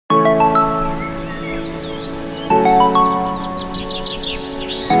Hey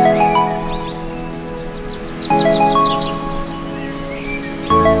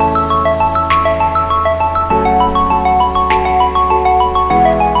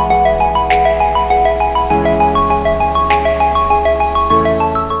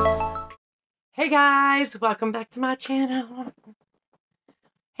guys, welcome back to my channel.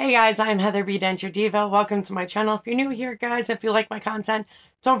 Hey guys, I'm Heather B. Denture Diva. Welcome to my channel. If you're new here, guys, if you like my content,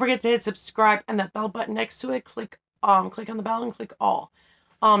 don't forget to hit subscribe and that bell button next to it. Click on the bell and click all.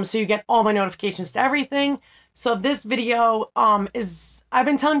 So you get all my notifications to everything. So this video I've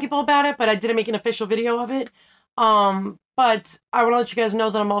been telling people about it, but I didn't make an official video of it. But I want to let you guys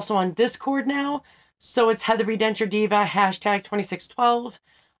know that I'm also on Discord now. So it's Heather B. Denture Diva, hashtag 2612.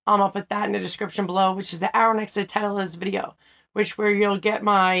 I'll put that in the description below, which is the arrow next to the title of this video, where you'll get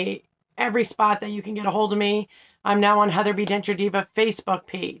my every spot that you can get a hold of me. I'm now on Heather B. Denture Diva Facebook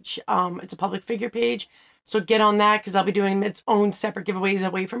page. It's a public figure page, so get on that because I'll be doing its own separate giveaways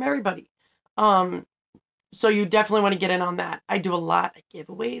away from everybody. So you definitely want to get in on that. I do a lot of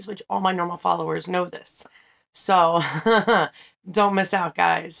giveaways, which all my normal followers know this. So don't miss out,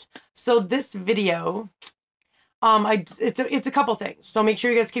 guys. So this video, it's a couple things. So make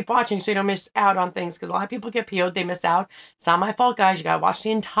sure you guys keep watching so you don't miss out on things, because a lot of people get PO'd, they miss out. It's not my fault, guys. You gotta watch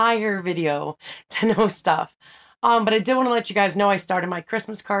the entire video to know stuff. But I did want to let you guys know I started my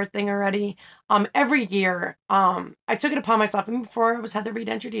Christmas card thing already. Every year, I took it upon myself, even before I was Heather B.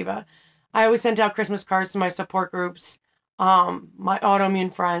 Denture Diva, I always sent out Christmas cards to my support groups, my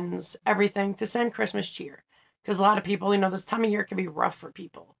autoimmune friends, everything, to send Christmas cheer. Because a lot of people, this time of year can be rough for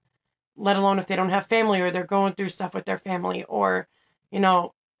people. Let alone if they don't have family or they're going through stuff with their family, or,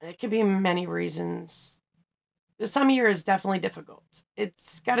 it could be many reasons. This time of year is definitely difficult.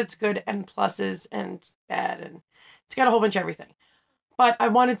 It's got its good and pluses and bad, and it's got a whole bunch of everything. But I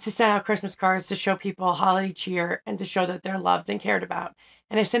wanted to send out Christmas cards to show people holiday cheer and to show that they're loved and cared about.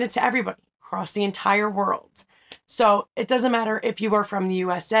 And I sent it to everybody across the entire world. So it doesn't matter if you are from the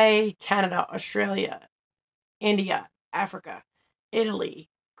USA, Canada, Australia, India, Africa, Italy,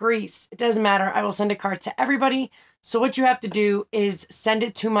 Greece, it doesn't matter. I will send a card to everybody. So what you have to do is send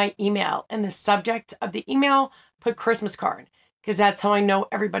it to my email. In the subject of the email, put Christmas card, because that's how I know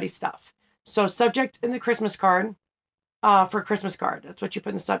everybody's stuff. So subject in the Christmas card, for Christmas card, that's what you put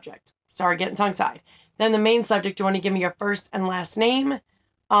in the subject. Sorry, getting tongue-tied. Then the main subject, you want to give me your first and last name,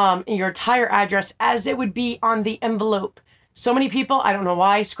 your entire address as it would be on the envelope. So many people, I don't know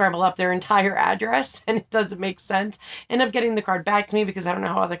why, scramble up their entire address, and it doesn't make sense. End up getting the card back to me because I don't know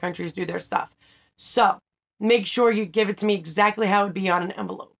how other countries do their stuff. So make sure you give it to me exactly how it would be on an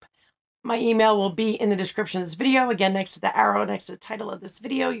envelope. My email will be in the description of this video. Again, next to the arrow, next to the title of this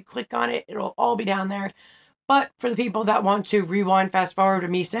video. You click on it, it'll all be down there. But for the people that want to rewind, fast forward to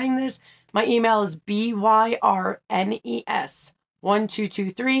me saying this, my email is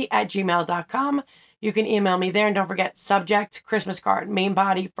byrnes1223@gmail.com. You can email me there, and don't forget, subject, Christmas card, main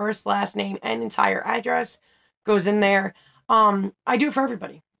body, first, last name, and entire address goes in there. I do it for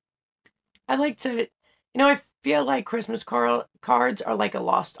everybody. I like to, I feel like Christmas cards are like a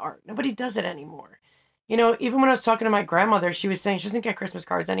lost art. Nobody does it anymore. Even when I was talking to my grandmother, she was saying she doesn't get Christmas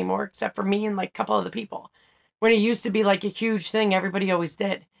cards anymore, except for me and like a couple other people. When it used to be like a huge thing, everybody always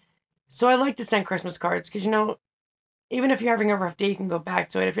did. So I like to send Christmas cards because, even if you're having a rough day, you can go back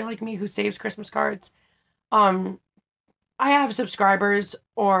to it. If you're like me who saves Christmas cards, I have subscribers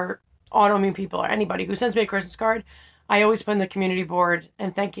or autoimmune people or anybody who sends me a Christmas card. I always put in the community board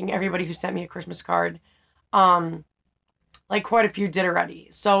and thanking everybody who sent me a Christmas card. Like quite a few did already.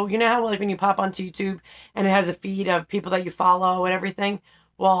 So you know how like when you pop onto YouTube and it has a feed of people that you follow and everything?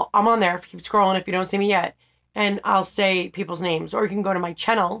 Well, I'm on there. Keep scrolling if you don't see me yet. And I'll say people's names. Or you can go to my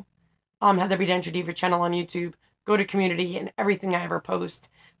channel, Heather B. Denture Diva channel on YouTube. Go to community, and everything I ever post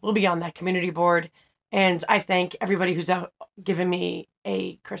will be on that community board. And I thank everybody who's out giving me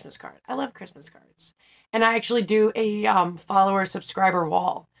a Christmas card. I love Christmas cards. And I actually do a follower subscriber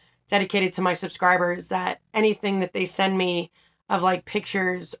wall dedicated to my subscribers, that anything that they send me of like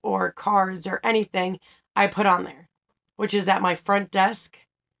pictures or cards or anything, I put on there, which is at my front desk,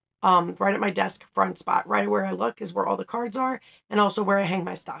 right at my desk front spot, right where I look is where all the cards are, and also where I hang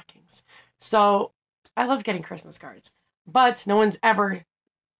my stockings. So I love getting Christmas cards, but no one's ever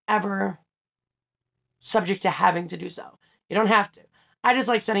subject to having to do so. You don't have to. I just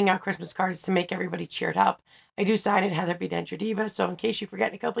like sending out Christmas cards to make everybody cheered up. I do sign it Heather B. Denture Diva, so in case you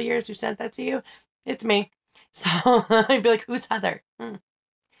forget in a couple of years who sent that to you, it's me. So I'd be like, who's Heather?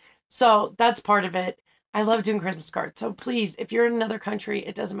 So that's part of it. I love doing Christmas cards. So please, if you're in another country,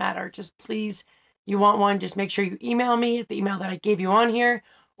 it doesn't matter. Just please, you want one, just make sure you email me at the email that I gave you on here,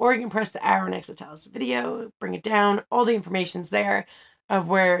 or you can press the arrow next to the title of the video, bring it down. All the information's there of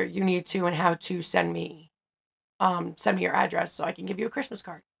where you need to and how to send me your address so I can give you a Christmas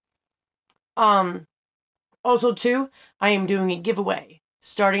card. Also too, I am doing a giveaway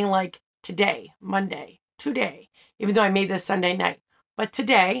starting like today, Monday, today, even though I made this Sunday night. But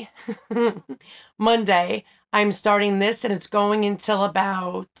today, Monday, I'm starting this and it's going until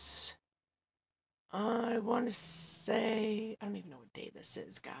about, I want to say, I don't even know what day this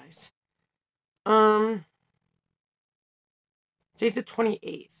is, guys. Today's the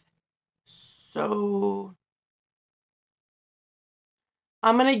 28th. So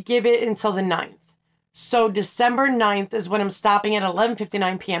I'm going to give it until the 9th. So December 9th is when I'm stopping at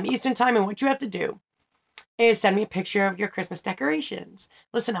 11:59 p.m. Eastern time. And what you have to do is send me a picture of your Christmas decorations.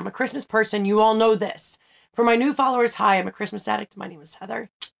 Listen, I'm a Christmas person. You all know this. For my new followers, hi, I'm a Christmas addict. My name is Heather.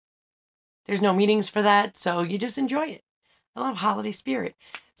 There's no meetings for that, so you just enjoy it. I love holiday spirit.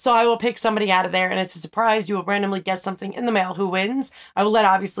 So I will pick somebody out of there, and it's a surprise. You will randomly get something in the mail. Who wins? I will let,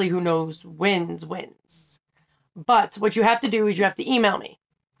 obviously, who knows wins. But what you have to do is you have to email me.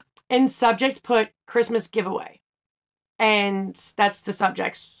 In subject, put Christmas giveaway. And that's the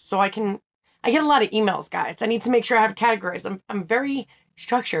subject. So I get a lot of emails, guys. I need to make sure I have categories. I'm very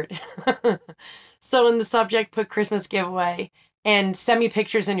structured. So in the subject, put Christmas giveaway and send me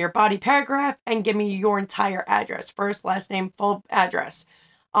pictures in your body paragraph and give me your entire address. First, last name, full address.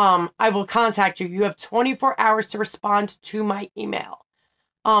 I will contact you. You have 24 hours to respond to my email.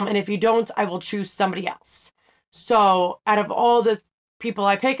 And if you don't, I will choose somebody else. So out of all the people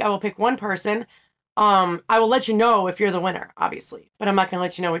I pick, I will pick one person. I will let you know if you're the winner, obviously. But I'm not going to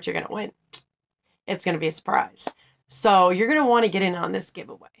let you know what you're going to win. It's going to be a surprise. So you're going to want to get in on this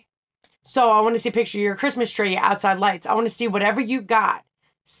giveaway. So I want to see a picture of your Christmas tree, outside lights. I want to see whatever you got.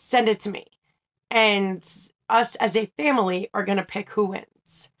 Send it to me. And us as a family are going to pick who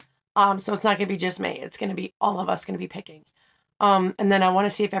wins. So it's not going to be just me. It's going to be all of us going to be picking. And then I want to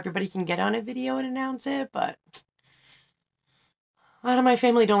see if everybody can get on a video and announce it. But a lot of my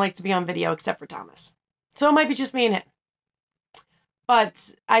family don't like to be on video except for Thomas. So it might be just me and him.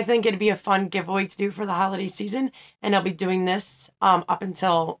 But I think it'd be a fun giveaway to do for the holiday season. And I'll be doing this up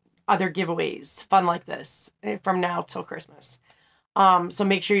until other giveaways, fun like this, from now till Christmas. So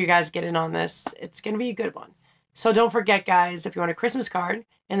make sure you guys get in on this. It's going to be a good one. So don't forget, guys, if you want a Christmas card,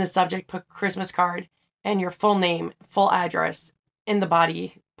 in the subject, put Christmas card and your full name, full address in the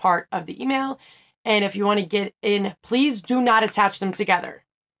body part of the email. And if you want to get in, please do not attach them together.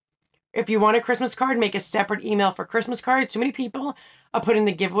 If you want a Christmas card, make a separate email for Christmas cards. Too many people are putting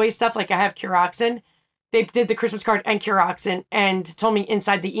the giveaway stuff. Like I have Curoxin. They did the Christmas card and Curoxin and told me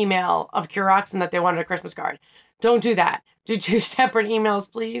inside the email of Curoxin that they wanted a Christmas card. Don't do that. Do 2 separate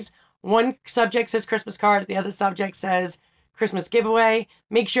emails, please. One subject says Christmas card. The other subject says Christmas giveaway.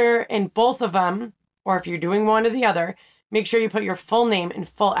 Make sure in both of them, or if you're doing one or the other, make sure you put your full name and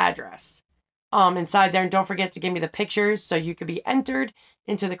full address inside there. And don't forget to give me the pictures so you could be entered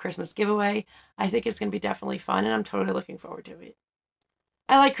into the Christmas giveaway. I think it's going to be definitely fun, and I'm totally looking forward to it.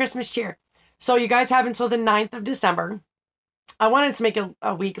 I like Christmas cheer. So you guys have until the 9th of December. I wanted to make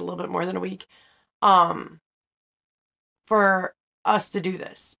a week, a little bit more than a week, for us to do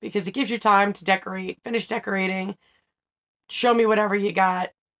this. Because it gives you time to decorate, finish decorating, show me whatever you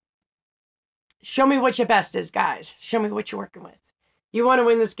got. Show me what your best is, guys. Show me what you're working with. You want to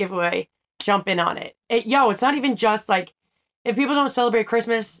win this giveaway, jump in on it. It's not even just like, if people don't celebrate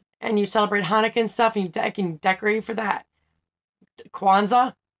Christmas and you celebrate Hanukkah and stuff, and you can decorate for that.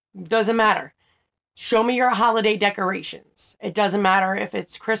 Kwanzaa, doesn't matter. Show me your holiday decorations. It doesn't matter if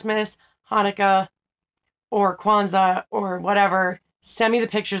it's Christmas, Hanukkah, or Kwanzaa, or whatever. Send me the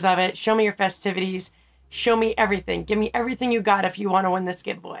pictures of it. Show me your festivities. Show me everything. Give me everything you got if you want to win this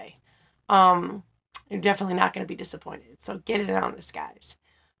giveaway. You're definitely not going to be disappointed. So get in on this, guys.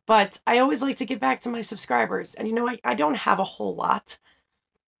 But I always like to give back to my subscribers. And you know, I don't have a whole lot.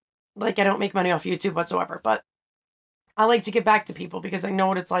 Like, I don't make money off YouTube whatsoever. But I like to give back to people because I know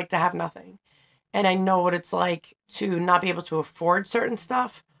what it's like to have nothing. And I know what it's like to not be able to afford certain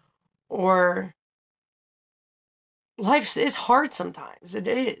stuff. Or life is hard sometimes. It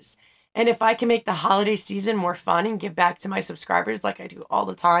is. And if I can make the holiday season more fun and give back to my subscribers like I do all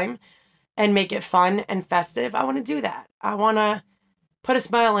the time and make it fun and festive, I want to do that. I want to put a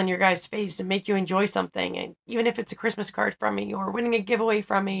smile on your guys' face and make you enjoy something. And even if it's a Christmas card from me or winning a giveaway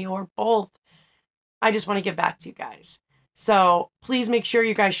from me or both, I just want to give back to you guys. So please make sure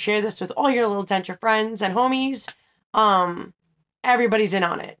you guys share this with all your little denture friends and homies. Everybody's in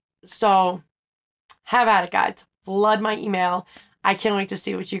on it. So have at it, guys. Flood my email. I can't wait to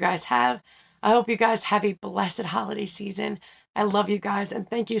see what you guys have. I hope you guys have a blessed holiday season. I love you guys, and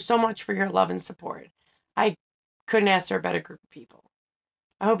thank you so much for your love and support. I couldn't ask for a better group of people.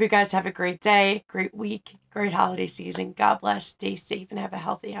 I hope you guys have a great day, great week, great holiday season. God bless, stay safe, and have a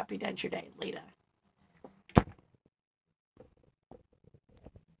healthy, happy denture day. Later.